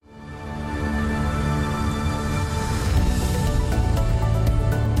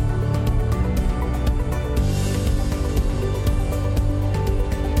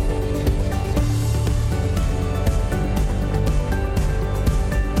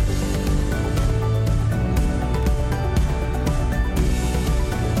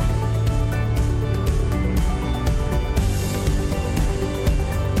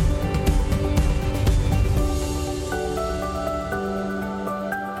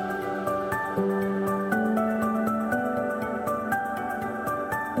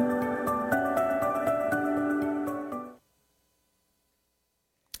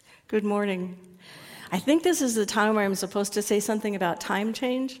Good morning. I think this is the time where I'm supposed to say something about time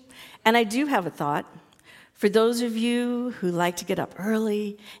change, and I do have a thought. For those of you who like to get up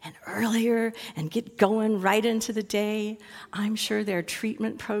early and earlier and get going right into the day, I'm sure there are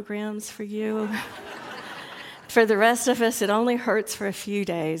treatment programs for you. For the rest of us, it only hurts for a few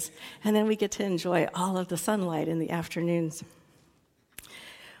days, and then we get to enjoy all of the sunlight in the afternoons.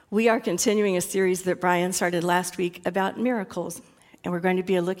 We are continuing a series that Brian started last week about miracles, and we're going to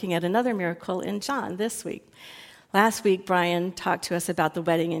be looking at another miracle in John this week. Last week, Brian talked to us about the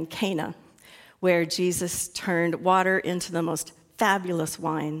wedding in Cana, where Jesus turned water into the most fabulous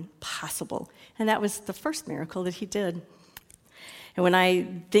wine possible, and that was the first miracle that he did. And when I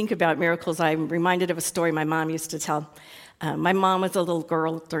think about miracles, I'm reminded of a story my mom used to tell. My mom was a little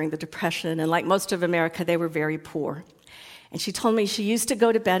girl during the Depression, and like most of America, they were very poor. And she told me she used to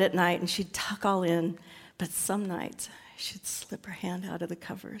go to bed at night and she'd tuck all in, but some nights she'd slip her hand out of the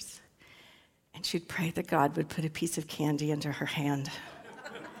covers and she'd pray that God would put a piece of candy into her hand.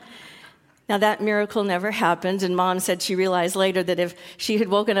 Now, that miracle never happened, and Mom said she realized later that if she had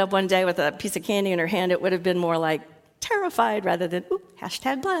woken up one day with a piece of candy in her hand, it would have been more like terrified rather than,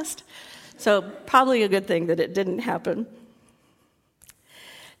 #blessed. So probably a good thing that it didn't happen.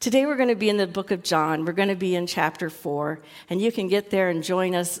 Today we're going to be in the book of John. We're going to be in chapter 4, and you can get there and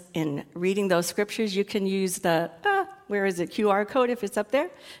join us in reading those scriptures. You can use the, QR code if it's up there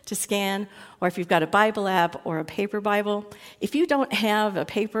to scan, or if you've got a Bible app or a paper Bible. If you don't have a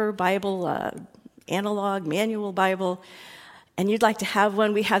paper Bible, analog, manual Bible, and you'd like to have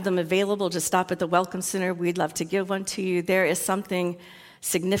one, we have them available. Just stop at the Welcome Center. We'd love to give one to you. There is something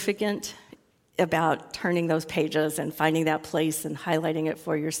significant about turning those pages and finding that place and highlighting it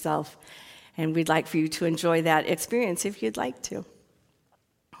for yourself. And we'd like for you to enjoy that experience if you'd like to.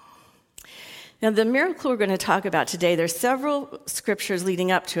 Now, the miracle we're going to talk about today, there's several scriptures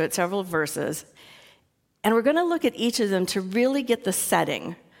leading up to it, several verses. And we're going to look at each of them to really get the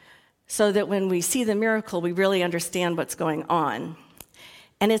setting, so that when we see the miracle, we really understand what's going on.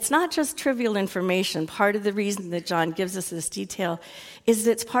 And it's not just trivial information. Part of the reason that John gives us this detail is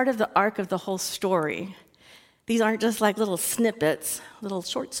that it's part of the arc of the whole story. These aren't just like little snippets, little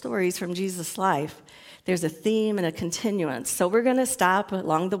short stories from Jesus' life. There's a theme and a continuance. So we're going to stop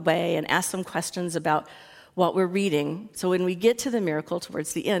along the way and ask some questions about what we're reading. So when we get to the miracle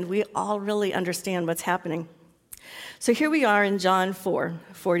towards the end, we all really understand what's happening. So here we are in John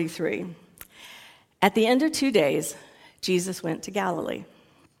 4:43. At the end of 2 days, Jesus went to Galilee.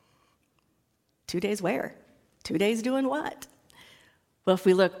 2 days where? 2 days doing what? Well, if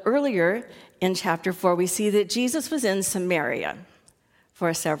we look earlier in chapter 4, we see that Jesus was in Samaria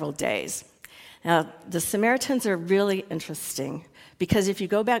for several days. Now, the Samaritans are really interesting because if you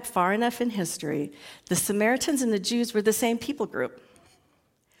go back far enough in history, the Samaritans and the Jews were the same people group.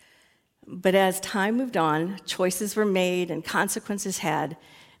 But as time moved on, choices were made and consequences had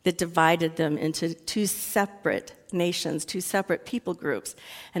that divided them into two separate nations, two separate people groups.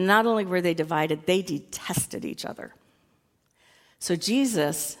 And not only were they divided, they detested each other. So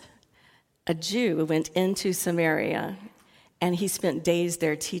Jesus, a Jew, went into Samaria, and he spent days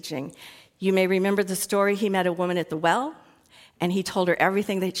there teaching. You may remember the story. He met a woman at the well, and he told her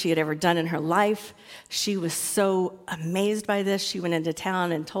everything that she had ever done in her life. She was so amazed by this. She went into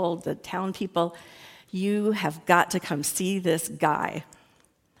town and told the town people, "You have got to come see this guy."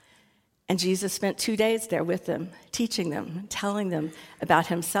 And Jesus spent 2 days there with them, teaching them, telling them about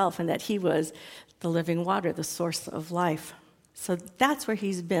himself and that he was the living water, the source of life. So that's where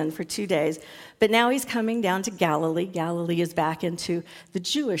he's been for 2 days. But now he's coming down to Galilee. Galilee is back into the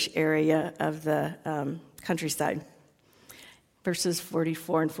Jewish area of the countryside. Verses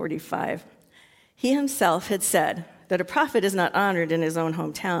 44 and 45. He himself had said that a prophet is not honored in his own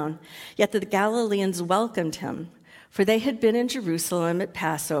hometown, yet the Galileans welcomed him, for they had been in Jerusalem at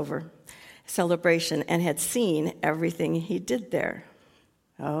Passover celebration and had seen everything he did there.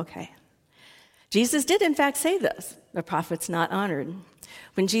 Okay. Jesus did, in fact, say this: the prophet's not honored.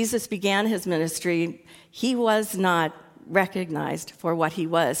 When Jesus began his ministry, he was not recognized for what he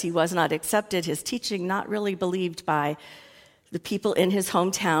was. He was not accepted, his teaching not really believed by the people in his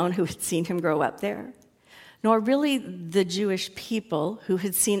hometown who had seen him grow up there, nor really the Jewish people who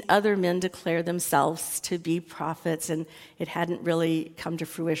had seen other men declare themselves to be prophets, and it hadn't really come to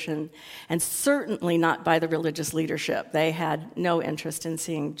fruition, and certainly not by the religious leadership. They had no interest in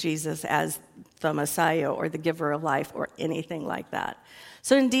seeing Jesus as the Messiah or the giver of life or anything like that.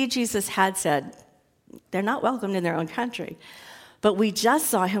 So indeed, Jesus had said, they're not welcomed in their own country. But we just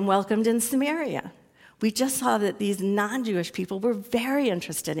saw him welcomed in Samaria, we just saw that these non-Jewish people were very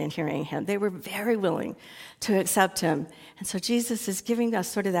interested in hearing him. They were very willing to accept him. And so Jesus is giving us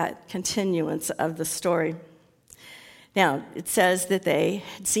sort of that continuance of the story. Now, it says that they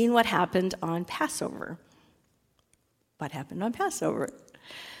had seen what happened on Passover. What happened on Passover?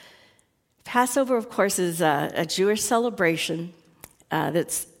 Passover, of course, is a Jewish celebration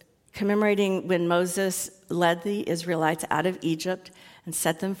that's commemorating when Moses led the Israelites out of Egypt and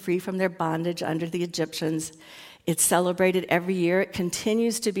set them free from their bondage under the Egyptians. It's celebrated every year. It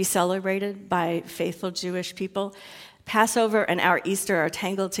continues to be celebrated by faithful Jewish people. Passover and our Easter are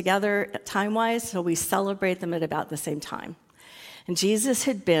tangled together time-wise, so we celebrate them at about the same time. And Jesus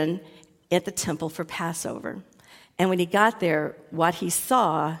had been at the temple for Passover. And when he got there, what he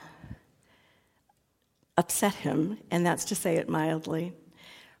saw upset him, and that's to say it mildly.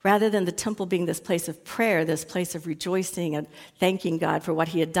 Rather than the temple being this place of prayer, this place of rejoicing and thanking God for what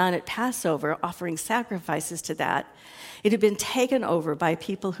he had done at Passover, offering sacrifices to that, it had been taken over by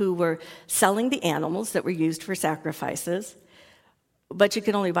people who were selling the animals that were used for sacrifices, but you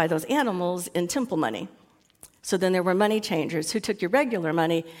could only buy those animals in temple money. So then there were money changers who took your regular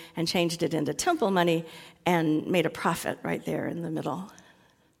money and changed it into temple money and made a profit right there in the middle.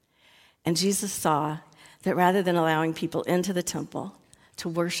 And Jesus saw that rather than allowing people into the temple to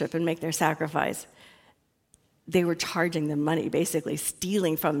worship and make their sacrifice, they were charging them money, basically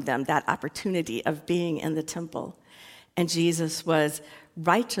stealing from them that opportunity of being in the temple. And Jesus was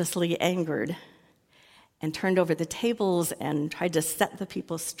righteously angered and turned over the tables and tried to set the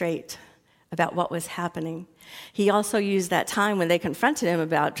people straight about what was happening. He also used that time when they confronted him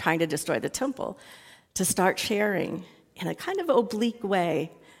about trying to destroy the temple to start sharing in a kind of oblique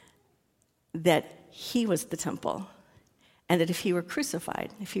way that he was the temple, and that if he were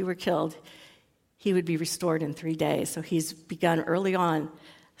crucified, if he were killed, he would be restored in 3 days. So he's begun early on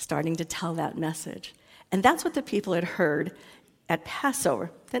starting to tell that message. And that's what the people had heard at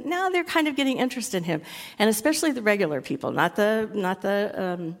Passover, that now they're kind of getting interested in him, and especially the regular people, not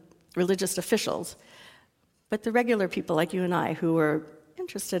the religious officials, but the regular people like you and I who were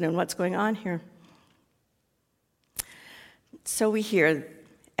interested in what's going on here. So we hear,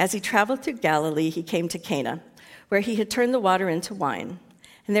 as he traveled through Galilee, he came to Cana, where he had turned the water into wine.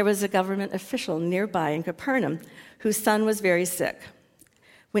 And there was a government official nearby in Capernaum whose son was very sick.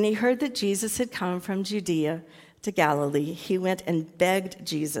 When he heard that Jesus had come from Judea to Galilee, he went and begged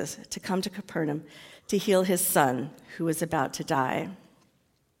Jesus to come to Capernaum to heal his son, who was about to die.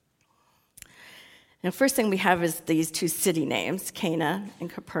 Now, first thing we have is these two city names, Cana and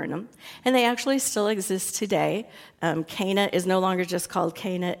Capernaum, and they actually still exist today. Cana is no longer just called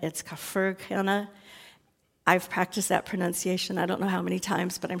Cana, it's Kafir Cana. I've practiced that pronunciation I don't know how many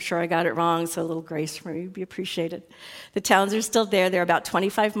times, but I'm sure I got it wrong, so a little grace from you would be appreciated. The towns are still there. They're about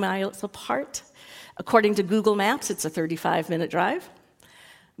 25 miles apart. According to Google Maps, it's a 35-minute drive.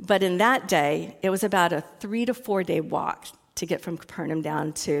 But in that day, it was about a 3 to 4 day walk to get from Capernaum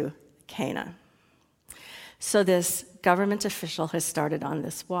down to Cana. So this government official has started on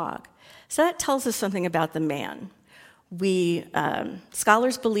this walk. So that tells us something about the man.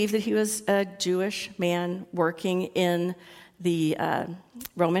 Scholars believe that he was a Jewish man working in the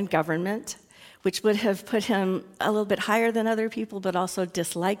Roman government, which would have put him a little bit higher than other people, but also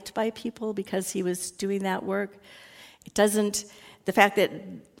disliked by people because he was doing that work. The fact that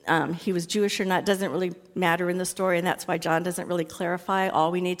he was Jewish or not doesn't really matter in the story, and that's why John doesn't really clarify.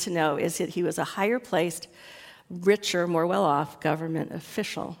 All we need to know is that he was a higher placed, richer, more well-off government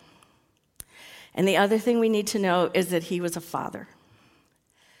official. And the other thing we need to know is that he was a father.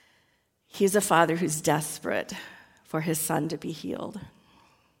 He's a father who's desperate for his son to be healed.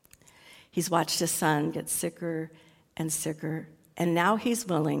 He's watched his son get sicker and sicker, and now he's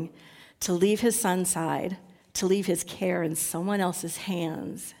willing to leave his son's side, to leave his care in someone else's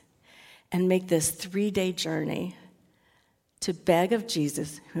hands, and make this 3-day journey to beg of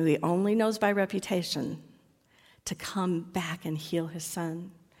Jesus, who he only knows by reputation, to come back and heal his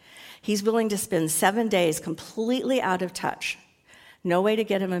son. He's willing to spend 7 days completely out of touch. No way to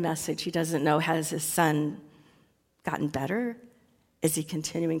get him a message. He doesn't know, has his son gotten better? Is he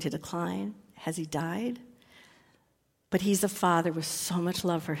continuing to decline? Has he died? But he's a father with so much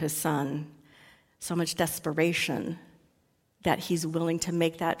love for his son, so much desperation, that he's willing to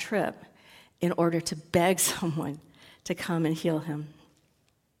make that trip in order to beg someone to come and heal him.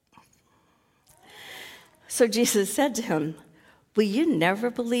 So Jesus said to him, "Will you never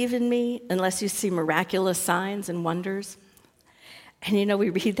believe in me unless you see miraculous signs and wonders?" And we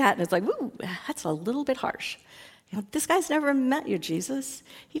read that and it's like, woo, that's a little bit harsh. This guy's never met you, Jesus.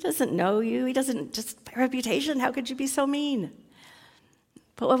 He doesn't know you. He doesn't, just by reputation, how could you be so mean?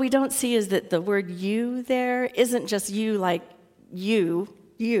 But what we don't see is that the word you there isn't just you like you,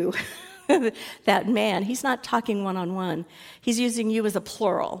 that man. He's not talking one-on-one. He's using you as a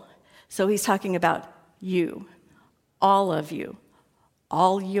plural. So he's talking about you, all of you,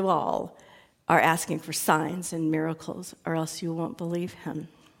 all you all are asking for signs and miracles, or else you won't believe him.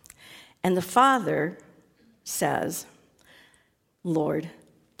 And the father says, Lord,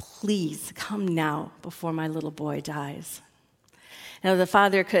 please come now before my little boy dies. Now, the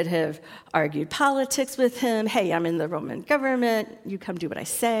father could have argued politics with him. Hey, I'm in the Roman government. You come do what I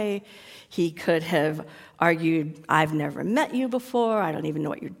say. He could have argued, I've never met you before. I don't even know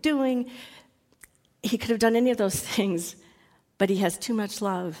what you're doing. He could have done any of those things, but he has too much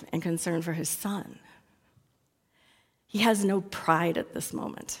love and concern for his son. He has no pride at this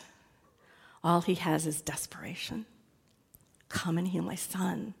moment. All he has is desperation. Come and heal my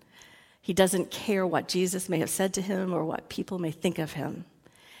son. He doesn't care what Jesus may have said to him or what people may think of him.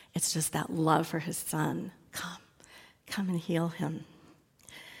 It's just that love for his son. Come and heal him.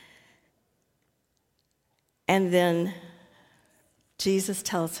 And then Jesus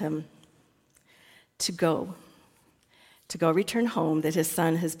tells him to go return home, that his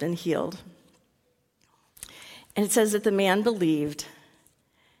son has been healed. And it says that the man believed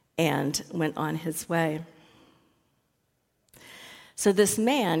and went on his way. So this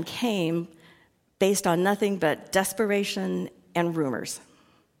man came based on nothing but desperation and rumors.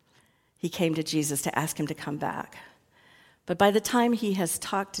 He came to Jesus to ask him to come back. But by the time he has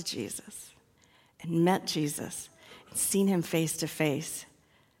talked to Jesus and met Jesus and seen him face to face,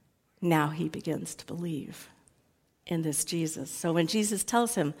 now he begins to believe in this Jesus. So when Jesus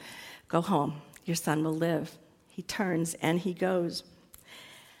tells him, go home, your son will live, he turns and he goes.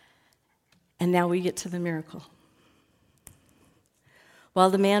 And now we get to the miracle. While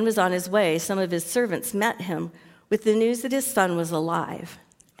the man was on his way, some of his servants met him with the news that his son was alive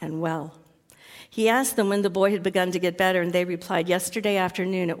and well. He asked them when the boy had begun to get better, and they replied, yesterday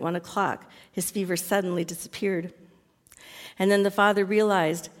afternoon at 1:00, his fever suddenly disappeared. And then the father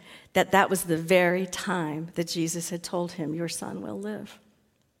realized that that was the very time that Jesus had told him, your son will live.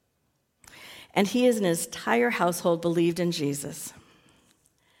 And he and his entire household believed in Jesus.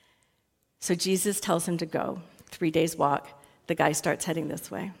 So Jesus tells him to go, 3 days walk. The guy starts heading this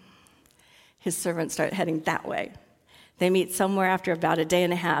way. His servants start heading that way. They meet somewhere after about a day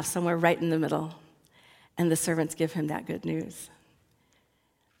and a half, somewhere right in the middle. And the servants give him that good news.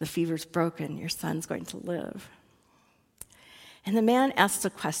 The fever's broken. Your son's going to live. And the man asks a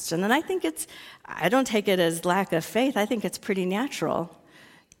question, and I don't take it as lack of faith. I think it's pretty natural.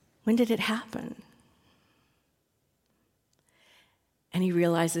 When did it happen? And he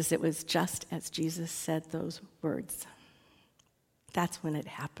realizes it was just as Jesus said those words. That's when it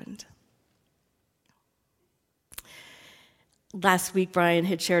happened. Last week, Brian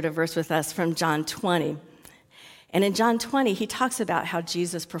had shared a verse with us from John 20. And in John 20, he talks about how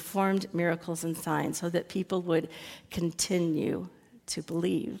Jesus performed miracles and signs so that people would continue to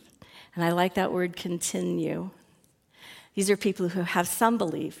believe. And I like that word, continue. These are people who have some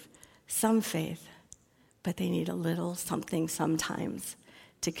belief, some faith, but they need a little something sometimes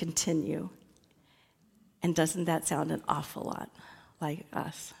to continue. And doesn't that sound an awful lot like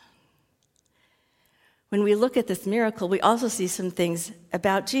us? When we look at this miracle, we also see some things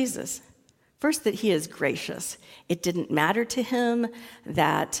about Jesus. First, that he is gracious. It didn't matter to him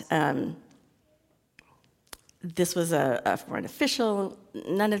that this was a foreign official.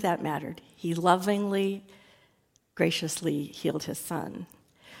 None of that mattered. He lovingly, graciously healed his son.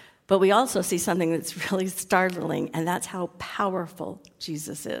 But we also see something that's really startling, and that's how powerful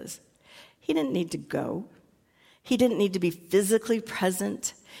Jesus is. He didn't need to go. He didn't need to be physically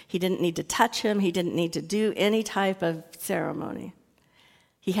present. He didn't need to touch him. He didn't need to do any type of ceremony.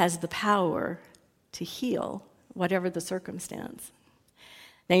 He has the power to heal whatever the circumstance.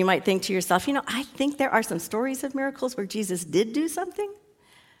 Now you might think to yourself, I think there are some stories of miracles where Jesus did do something.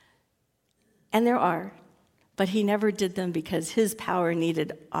 And there are. But he never did them because his power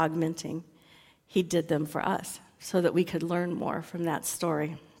needed augmenting. He did them for us so that we could learn more from that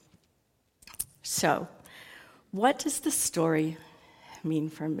story. So, what does the story mean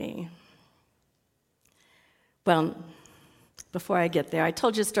for me? Well, before I get there, I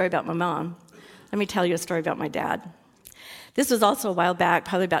told you a story about my mom. Let me tell you a story about my dad. This was also a while back,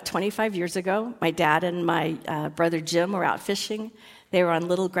 probably about 25 years ago. My dad and my brother Jim were out fishing. They were on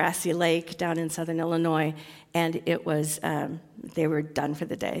Little Grassy Lake down in southern Illinois, and it was they were done for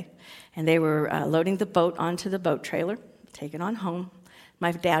the day. And they were loading the boat onto the boat trailer, taking on home.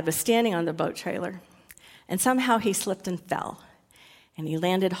 My dad was standing on the boat trailer, and somehow he slipped and fell. And he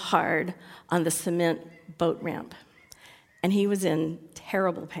landed hard on the cement boat ramp. and he was in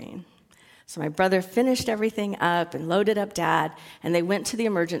terrible pain. So my brother finished everything up and loaded up Dad, and they went to the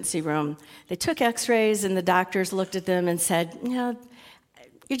emergency room. They took x-rays, and the doctors looked at them and said,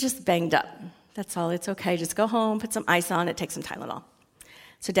 you're just banged up. That's all. It's okay. Just go home, put some ice on it, take some Tylenol.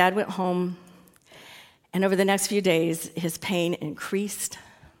 So Dad went home, and over the next few days, his pain increased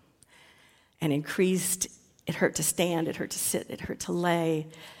and increased. It hurt to stand, it hurt to sit, it hurt to lay.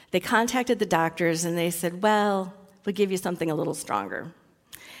 They contacted the doctors, and they said, well, we'll give you something a little stronger.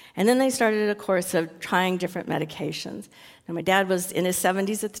 And then they started a course of trying different medications. Now, my dad was in his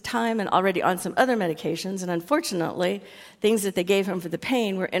 70s at the time and already on some other medications, and unfortunately, things that they gave him for the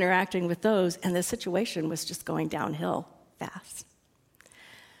pain were interacting with those, and the situation was just going downhill fast.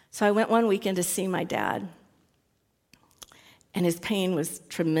 So I went one weekend to see my dad, and his pain was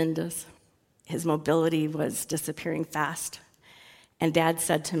tremendous. His mobility was disappearing fast. And Dad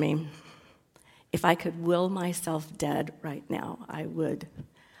said to me, if I could will myself dead right now, I would.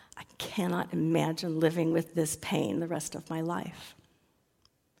 I cannot imagine living with this pain the rest of my life.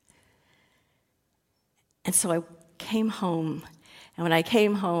 And so I came home, and when I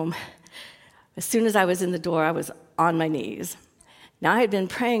came home, as soon as I was in the door, I was on my knees. Now, I had been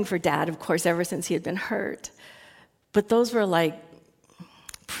praying for Dad, of course, ever since he had been hurt, but those were like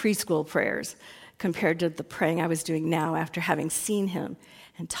preschool prayers compared to the praying I was doing now after having seen him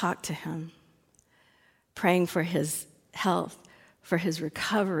and talked to him, praying for his health, for his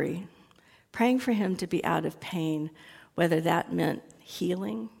recovery, praying for him to be out of pain, whether that meant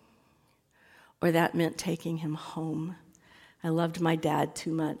healing or that meant taking him home. I loved my dad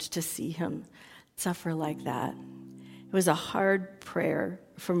too much to see him suffer like that. It was a hard prayer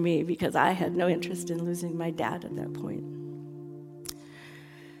for me because I had no interest in losing my dad at that point.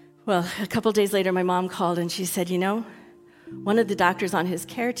 Well, a couple days later, my mom called and she said, one of the doctors on his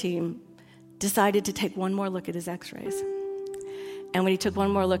care team decided to take one more look at his x-rays. And when he took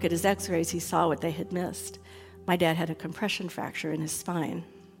one more look at his x-rays, he saw what they had missed. My dad had a compression fracture in his spine.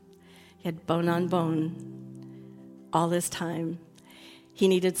 He had bone on bone all this time. He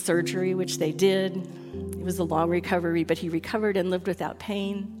needed surgery, which they did. It was a long recovery, but he recovered and lived without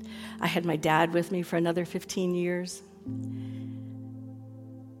pain. I had my dad with me for another 15 years.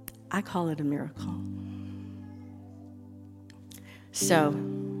 I call it a miracle. So,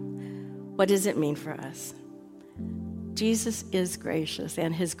 what does it mean for us? Jesus is gracious,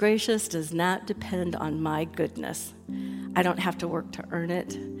 and his gracious does not depend on my goodness. I don't have to work to earn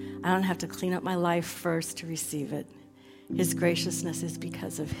it. I don't have to clean up my life first to receive it. His graciousness is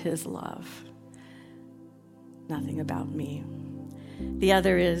because of his love, nothing about me. The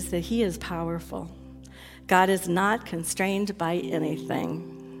other is that he is powerful. God is not constrained by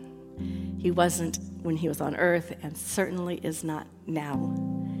anything. He wasn't when he was on earth, and certainly is not now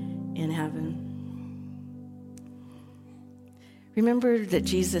in heaven. Remember that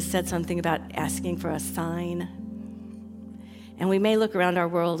Jesus said something about asking for a sign. And we may look around our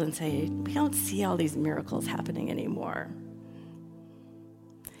world and say, we don't see all these miracles happening anymore.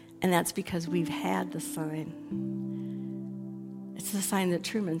 And that's because we've had the sign. It's the sign that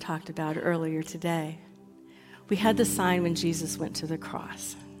Truman talked about earlier today. We had the sign when Jesus went to the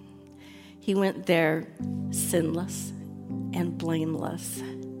cross. He went there sinless and blameless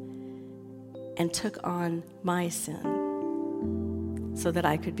and took on my sin so that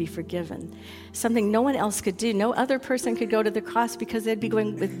I could be forgiven. Something no one else could do. No other person could go to the cross because they'd be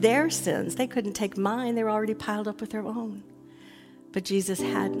going with their sins. They couldn't take mine. They were already piled up with their own. But Jesus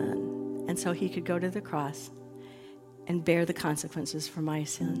had none. And so he could go to the cross and bear the consequences for my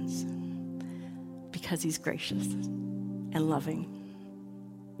sins because he's gracious and loving.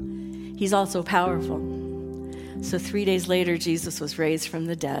 He's also powerful. So 3 days later, Jesus was raised from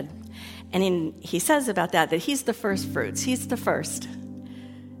the dead. And he says about that he's the first fruits. He's the first.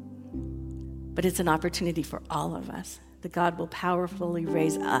 But it's an opportunity for all of us that God will powerfully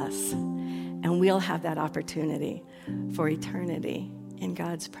raise us. And we'll have that opportunity for eternity in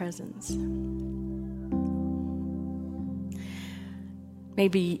God's presence.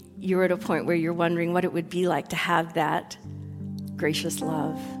 Maybe you're at a point where you're wondering what it would be like to have that gracious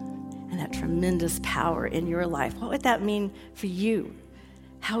love and that tremendous power in your life. What would that mean for you?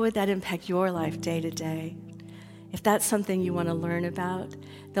 How would that impact your life day to day? If that's something you want to learn about,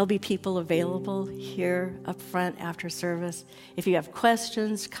 there'll be people available here up front after service. If you have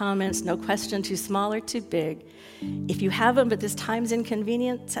questions, comments, no question too small or too big. If you have them, but this time's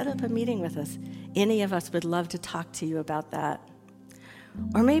inconvenient, set up a meeting with us. Any of us would love to talk to you about that.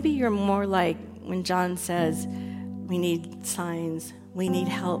 Or maybe you're more like when John says, we need signs, we need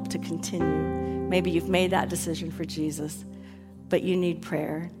help to continue. Maybe you've made that decision for Jesus, but you need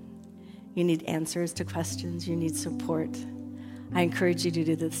prayer. you need answers to questions, you need support, I encourage you to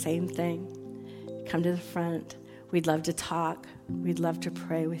do the same thing. Come to the front. We'd love to talk. We'd love to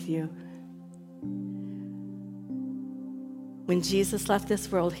pray with you. When Jesus left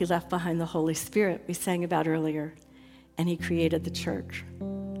this world, he left behind the Holy Spirit we sang about earlier, and he created the church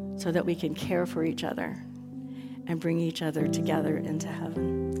so that we can care for each other and bring each other together into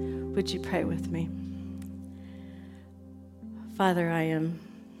heaven. Would you pray with me? Father, I am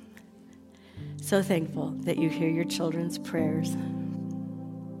so thankful that you hear your children's prayers.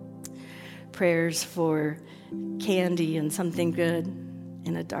 Prayers for candy and something good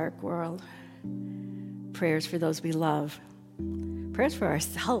in a dark world. Prayers for those we love. Prayers for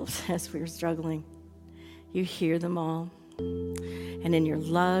ourselves as we're struggling. You hear them all. And in your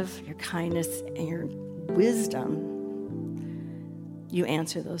love, your kindness, and your wisdom, you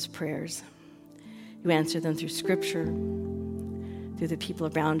answer those prayers. You answer them through Scripture, through the people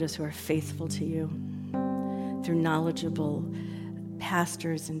around us who are faithful to you, through knowledgeable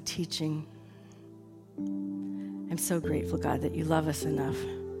pastors and teaching. I'm so grateful, God, that you love us enough,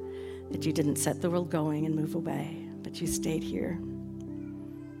 that you didn't set the world going and move away, but you stayed here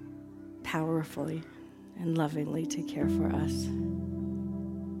powerfully and lovingly to care for us.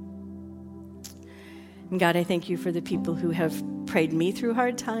 And God, I thank you for the people who have prayed me through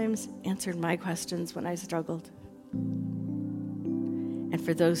hard times, answered my questions when I struggled. And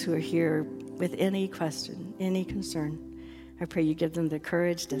for those who are here with any question, any concern, I pray you give them the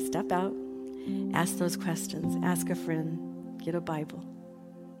courage to step out, ask those questions, ask a friend, get a Bible,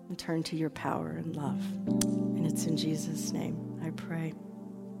 and turn to your power and love. And it's in Jesus' name I pray.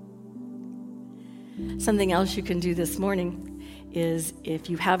 Something else you can do this morning is if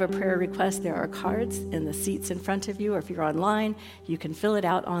you have a prayer request, there are cards in the seats in front of you, or if you're online, you can fill it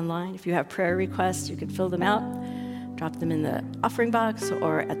out online. If you have prayer requests, you can fill them out, drop them in the offering box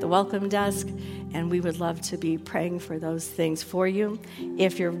or at the welcome desk, and we would love to be praying for those things for you.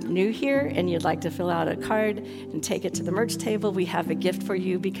 If you're new here and you'd like to fill out a card and take it to the merch table, we have a gift for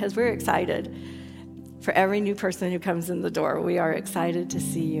you because we're excited. For every new person who comes in the door, we are excited to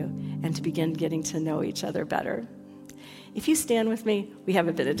see you and to begin getting to know each other better. If you stand with me, we have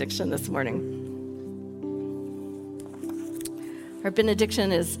a benediction this morning. Our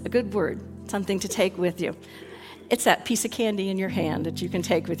benediction is a good word, something to take with you. It's that piece of candy in your hand that you can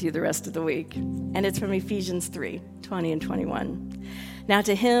take with you the rest of the week. And it's from Ephesians 3:20 and 21. Now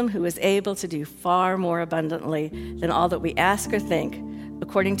to him who is able to do far more abundantly than all that we ask or think,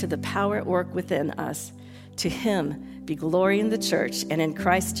 according to the power at work within us, to him be glory in the church and in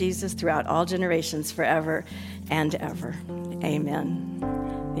Christ Jesus throughout all generations, forever and ever.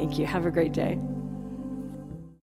 Amen. Thank you. Have a great day.